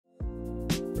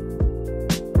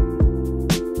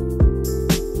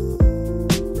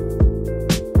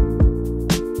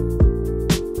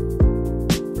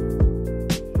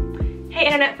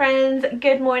plant friends,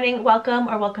 good morning, welcome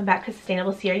or welcome back to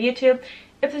Sustainable Sierra YouTube.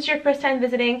 If this is your first time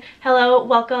visiting, hello,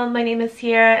 welcome, my name is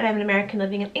Sierra and I'm an American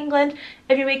living in England.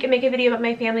 Every week I make a video about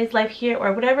my family's life here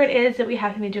or whatever it is that we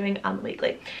have to be doing on the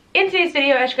weekly. In today's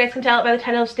video, as you guys can tell by the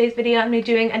title of today's video, I'm going to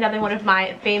be doing another one of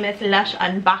my famous Lush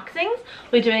unboxings.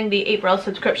 We're doing the April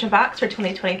subscription box for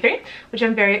 2023, which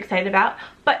I'm very excited about.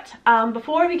 But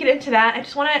before we get into that, I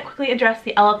just want to quickly address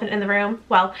the elephant in the room.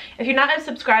 Well, if you're not a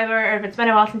subscriber or if it's been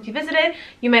a while since you visited,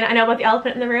 you may not know about the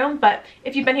elephant in the room, but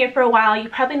if you've been here for a while, you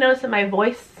probably noticed that my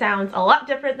voice sounds a lot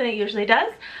different than it usually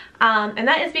does. And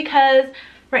that is because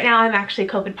right now I'm actually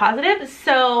COVID positive,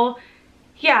 so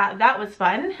yeah, that was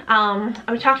fun.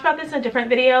 I talked about this in a different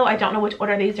video. I don't know which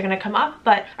order these are going to come up,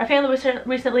 but our family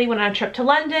recently went on a trip to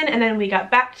London, and then we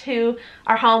got back to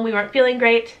our home. We weren't feeling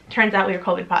great. Turns out we were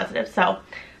COVID positive, so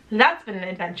that's been an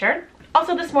adventure.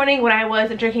 Also this morning when I was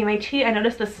drinking my tea, I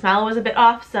noticed the smell was a bit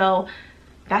off, so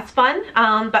that's fun.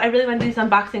 But I really want to do this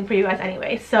unboxing for you guys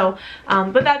anyway. So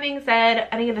with that being said,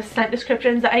 any of the scent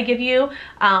descriptions that I give you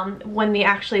when me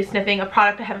actually sniffing a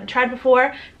product I haven't tried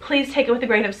before, please take it with a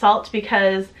grain of salt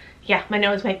because yeah, my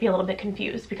nose might be a little bit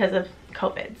confused because of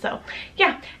COVID. So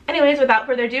yeah, anyways, without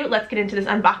further ado, let's get into this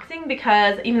unboxing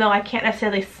because even though I can't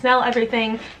necessarily smell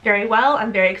everything very well,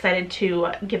 I'm very excited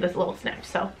to give this a little sniff.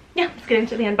 So yeah, let's get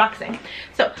into the unboxing.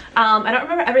 So I don't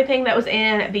remember everything that was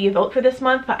in the vote for this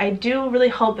month, but I do really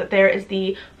hope that there is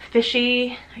the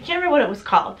fishy, I can't remember what it was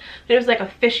called, but it was like a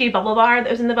fishy bubble bar that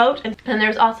was in the vote. And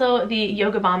there's also the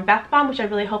Yoga Bomb Bath Bomb, which I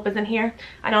really hope is in here.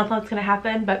 I don't know if that's gonna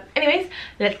happen, but anyways,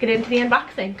 let's get into the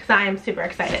unboxing because I am super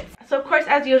excited. So of course,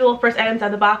 as usual, first items out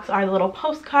of the box are the little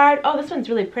postcard. Oh, this one's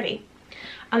really pretty.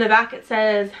 On the back it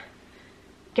says,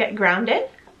 "Get grounded."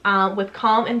 With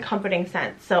calm and comforting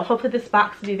scents. So hopefully this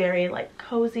box will be very like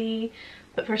cozy,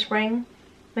 but for spring,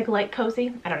 like light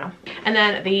cozy, I don't know. And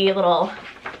then the little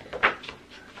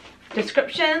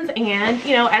descriptions and,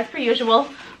 you know, as per usual,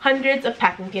 hundreds of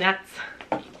packing peanuts.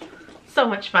 So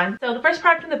much fun. So the first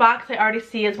product in the box I already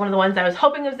see is one of the ones I was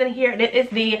hoping was in here, and it is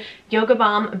the Yoga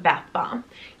Bomb Bath Bomb.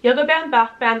 Yoga Bomb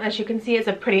Bath Bomb, as you can see, is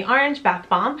a pretty orange bath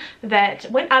bomb that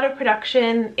went out of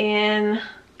production in,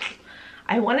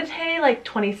 I want to say like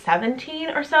 2017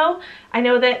 or so. I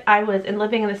know that I was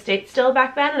living in the States still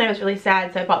back then and I was really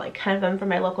sad, so I bought like 10 of them from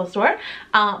my local store.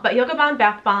 But Yoga Bomb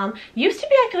Bath Bomb used to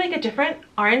be, I feel like, a different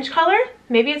orange color.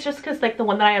 Maybe it's just because like the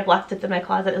one that I have left that's in my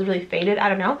closet is really faded, I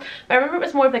don't know. But I remember it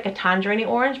was more of like a tangerine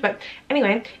orange. But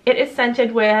anyway, it is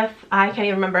scented with, I can't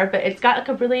even remember, but it's got like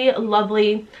a really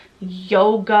lovely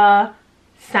yoga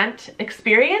scent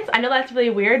experience. I know that's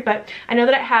really weird, but I know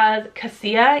that it has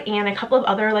cassia and a couple of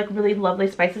other like really lovely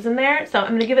spices in there. So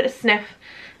I'm gonna give it a sniff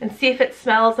and see if it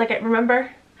smells like I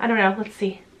remember. I don't know, let's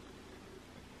see.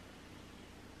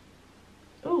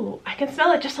 Ooh, I can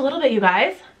smell it just a little bit, you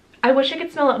guys. I wish I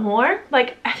could smell it more.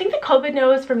 Like, I think the COVID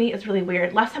nose for me is really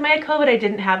weird. Last time I had COVID, I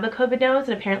didn't have the COVID nose,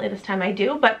 and apparently this time I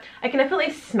do, but I can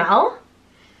definitely smell.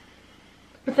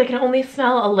 It's like I can only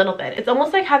smell a little bit. It's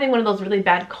almost like having one of those really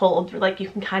bad colds where like you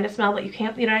can kind of smell but you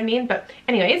can't, you know what I mean? But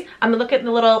anyways, I'm gonna look at the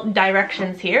little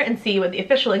directions here and see what the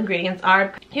official ingredients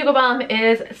are. Yoga Bomb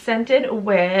is scented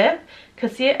with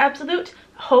cassia absolute,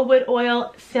 jojoba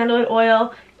oil, sandalwood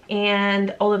oil,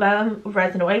 and olibanum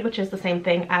resinoid, which is the same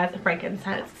thing as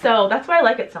frankincense. So that's why I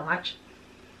like it so much.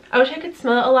 I wish I could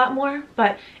smell it a lot more,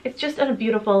 but it's just a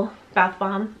beautiful bath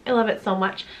bomb. I love it so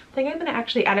much. I think I'm gonna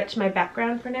actually add it to my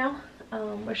background for now.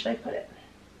 Where should I put it?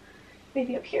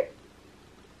 Maybe up here?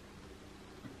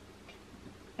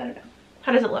 I don't know.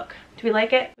 How does it look? Do we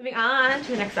like it? Moving on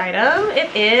to the next item.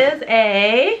 It is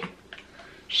a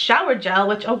shower gel,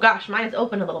 which, oh gosh, mine is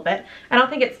open a little bit. I don't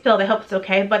think it's spilled, I hope it's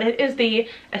okay, but it is the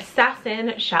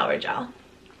Assassin Shower Gel.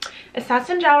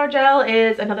 Assassin Shower Gel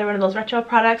is another one of those retro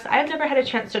products I've never had a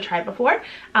chance to try before,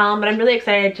 but I'm really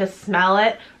excited to smell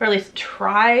it, or at least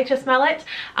try to smell it.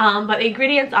 But the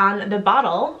ingredients on the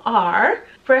bottle are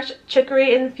fresh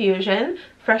chicory infusion,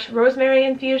 fresh rosemary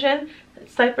infusion,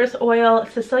 cypress oil,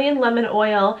 Sicilian lemon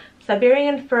oil,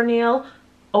 Siberian fernel,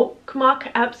 oak mock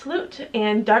absolute,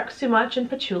 and dark sumac and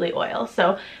patchouli oil.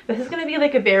 So this is going to be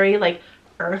like a very like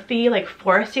earthy, like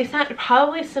foresty scent,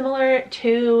 probably similar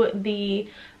to the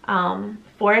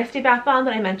foresty bath bomb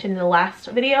that I mentioned in the last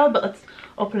video, but let's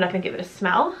open it up and give it a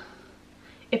smell.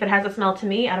 If it has a smell to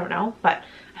me, I don't know, but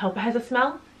I hope it has a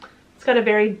smell. It's got a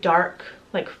very dark,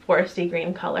 like foresty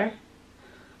green color.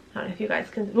 I don't know if you guys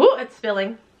can, ooh, it's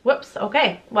spilling. Whoops,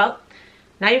 okay, well,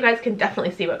 now you guys can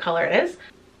definitely see what color it is.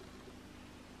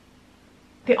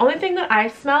 The only thing that I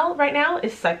smell right now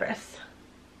is cypress,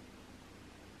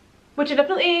 which it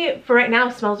definitely, for right now,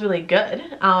 smells really good.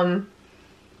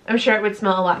 I'm sure it would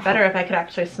smell a lot better if I could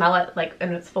actually smell it like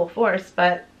in its full force,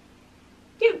 but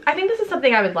yeah, I think this is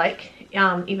something I would like,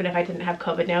 even if I didn't have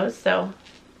COVID nose, so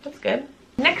that's good.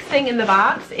 Next thing in the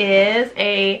box is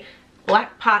a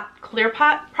Black Pot Clear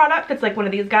Pot product. It's like one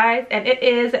of these guys, and it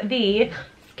is the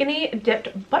Skinny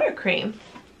Dipped Buttercream.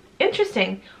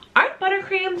 Interesting. Aren't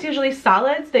buttercreams usually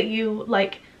solids that you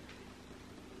like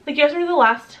you guys remember the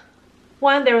last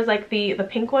one? There was like the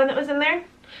pink one that was in there.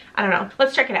 I don't know.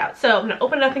 Let's check it out. So I'm gonna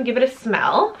open it up and give it a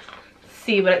smell.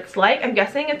 See what it's like. I'm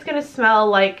guessing it's gonna smell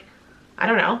like, I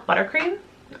don't know, buttercream.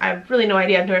 I have really no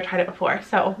idea. I've never tried it before.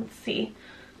 So let's see.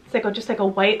 It's like just like a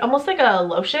white, almost like a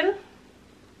lotion.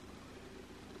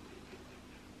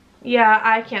 Yeah,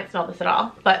 I can't smell this at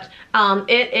all, but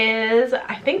it is,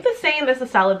 I think, the same as the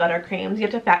solid buttercreams. You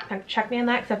have to fact check me on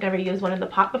that because I've never used one in the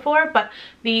pot before, but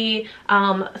the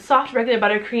soft regular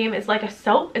buttercream is like a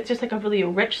soap. It's just like a really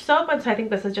rich soap, and so I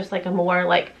think this is just like a more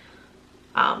like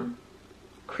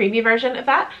creamy version of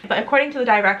that. But according to the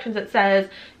directions, it says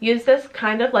use this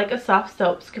kind of like a soft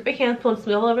soap. Scoop a handful and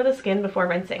smooth all over the skin before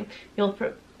rinsing. You'll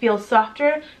feel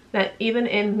softer than even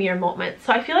in mere moments.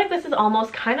 So I feel like this is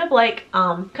almost kind of like,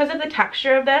 because of the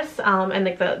texture of this and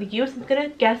like the use, I'm gonna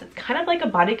guess it's kind of like a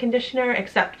body conditioner,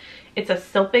 except it's a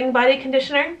soaping body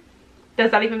conditioner.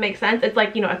 Does that even make sense? It's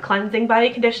like, you know, a cleansing body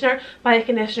conditioner. Body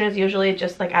conditioners usually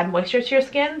just like add moisture to your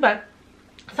skin, but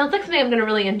sounds like something I'm gonna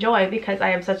really enjoy because I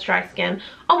have such dry skin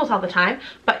almost all the time.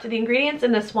 But the ingredients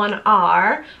in this one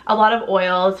are a lot of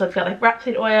oils. So it's got like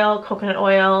rapeseed oil, coconut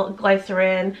oil,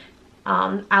 glycerin,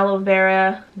 aloe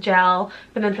vera gel,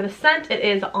 but then for the scent it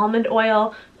is almond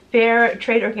oil, fair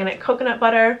trade organic coconut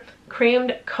butter,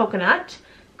 creamed coconut,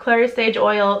 clary sage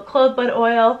oil, clove bud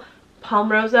oil,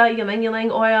 palmrosa ylang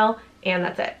ylang oil, and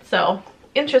that's it. So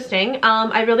interesting.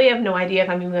 I really have no idea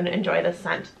if I'm even going to enjoy this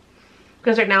scent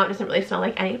because right now it doesn't really smell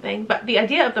like anything, but the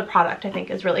idea of the product I think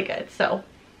is really good, so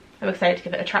I'm excited to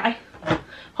give it a try.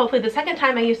 Hopefully the second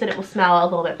time I use it, it will smell a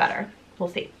little bit better. We'll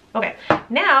see. Okay,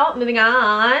 now moving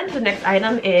on to the next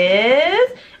item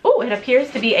is, oh, it appears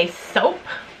to be a soap.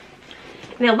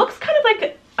 And it looks kind of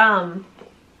like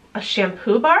a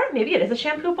shampoo bar. Maybe it is a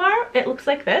shampoo bar. It looks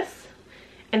like this.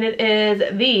 And it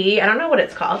is the, I don't know what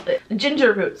it's called,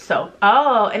 ginger root soap.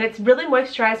 Oh, and it's really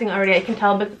moisturizing already. I can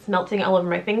tell because it's melting all over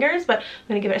my fingers, but I'm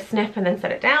gonna give it a sniff and then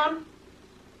set it down.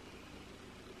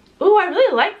 Ooh, I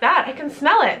really like that. I can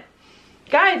smell it.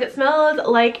 Guys, it smells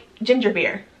like ginger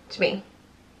beer to me.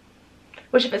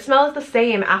 Which if it smells the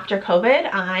same after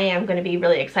COVID, I am going to be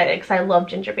really excited because I love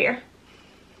ginger beer.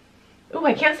 Ooh,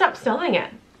 I can't stop smelling it.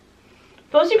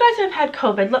 Those of you guys who have had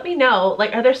COVID, let me know,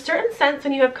 like, are there certain scents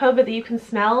when you have COVID that you can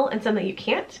smell and some that you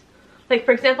can't? Like,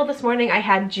 for example, this morning I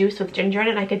had juice with ginger in it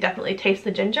and I could definitely taste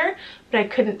the ginger, but I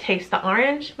couldn't taste the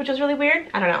orange, which was really weird.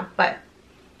 I don't know, but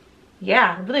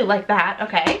yeah, I really like that.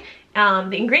 Okay.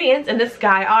 The ingredients in this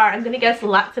guy are, I'm gonna guess,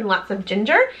 lots and lots of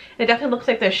ginger. It definitely looks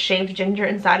like there's shaved ginger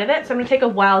inside of it, so I'm gonna take a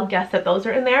wild guess that those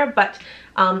are in there, but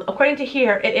according to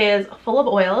here, it is full of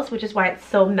oils, which is why it's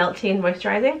so melty and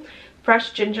moisturizing,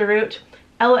 fresh ginger root,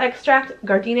 aloe extract,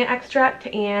 gardenia extract,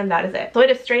 and that is it. So it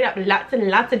is straight up lots and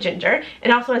lots of ginger. It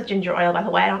also has ginger oil, by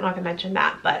the way. I don't know if I mentioned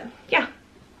that, but yeah.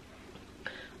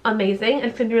 Amazing.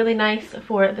 It's gonna be really nice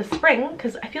for the spring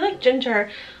because I feel like ginger,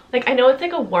 like, I know it's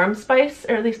like a warm spice,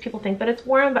 or at least people think that it's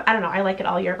warm, but I don't know, I like it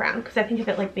all year round because I think of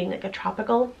it like being like a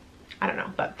tropical, I don't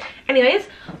know. But anyways,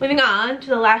 moving on to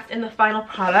the last and the final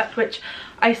product, which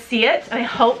I see it and I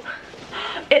hope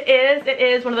it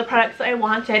is one of the products that I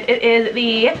wanted. It is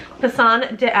the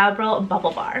Pisson d'Avril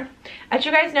Bubble Bar. As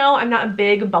you guys know, I'm not a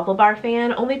big bubble bar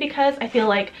fan, only because I feel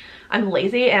like I'm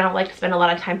lazy and I don't like to spend a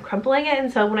lot of time crumpling it,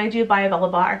 and so when I do buy a bubble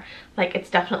bar, like, it's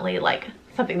definitely like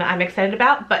something that I'm excited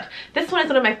about. But this one is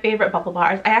one of my favorite bubble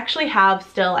bars. I actually have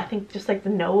still, I think, just like the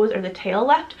nose or the tail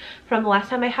left from the last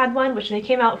time I had one, which they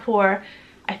came out for,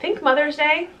 I think, Mother's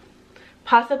Day,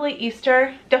 possibly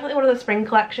Easter, definitely one of the spring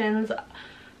collections.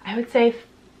 I would say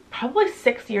probably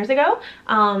 6 years ago,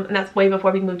 and that's way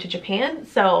before we moved to Japan,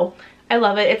 so I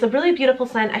love it. It's a really beautiful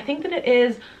scent. I think that it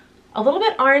is a little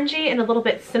bit orangey and a little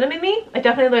bit cinnamony. I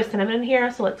definitely love cinnamon in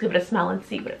here, so let's give it a smell and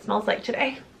see what it smells like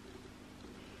today.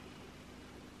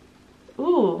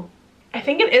 Ooh, I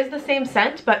think it is the same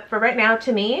scent, but for right now,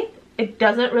 to me, it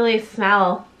doesn't really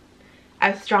smell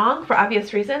as strong for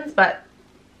obvious reasons, but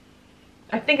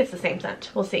I think it's the same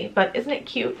scent. We'll see, but isn't it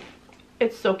cute?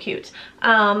 It's so cute.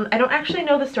 I don't actually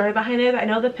know the story behind it. I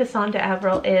know the Pisson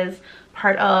d'Avril is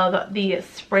part of the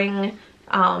spring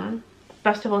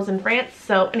festivals in France.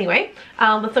 So anyway,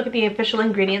 let's look at the official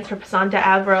ingredients for Pisson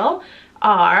d'Avril.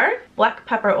 Are black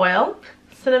pepper oil,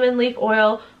 cinnamon leaf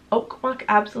oil, oak mock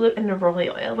absolute and neroli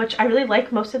oil, which I really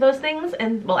like most of those things,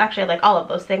 and well, actually I like all of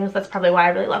those things. That's probably why I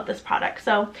really love this product.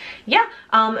 So yeah,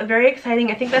 very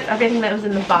exciting. I think that's everything that was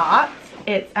in the box.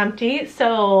 It's empty,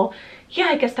 so yeah,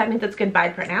 I guess that means it's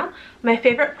goodbye for now. My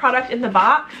favorite product in the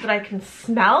box that I can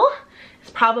smell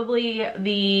is probably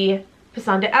the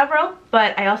Pisson d'Evre,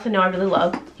 but I also know I really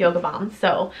love Yoga Bomb,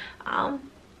 so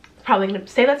probably gonna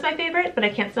say that's my favorite, but I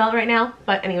can't smell it right now.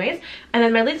 But anyways, and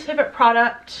then my least favorite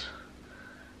product,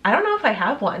 I don't know if I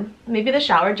have one. Maybe the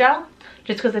shower gel,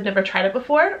 just because I've never tried it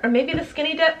before, or maybe the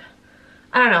Skinny Dip.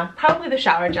 I don't know, probably the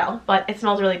shower gel, but it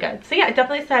smells really good. So yeah,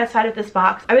 definitely satisfied with this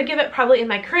box. I would give it probably in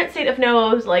my current state of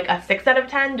nose like a 6 out of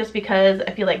 10, just because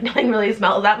I feel like nothing really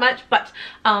smells that much. But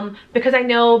because I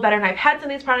know better and I've had some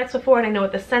of these products before and I know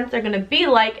what the scents are gonna be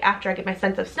like after I get my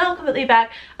sense of smell completely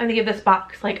back, I'm gonna give this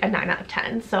box like a 9 out of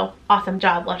 10. So awesome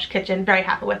job, Lush Kitchen, very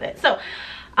happy with it. So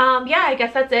yeah, I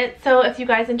guess that's it. So if you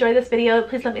guys enjoyed this video,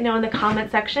 please let me know in the comment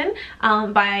section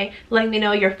by letting me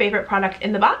know your favorite product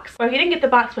in the box. Or if you didn't get the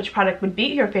box, which product would be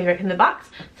your favorite in the box.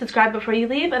 Subscribe before you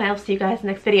leave, and I'll see you guys in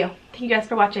the next video. Thank you guys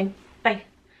for watching. Bye.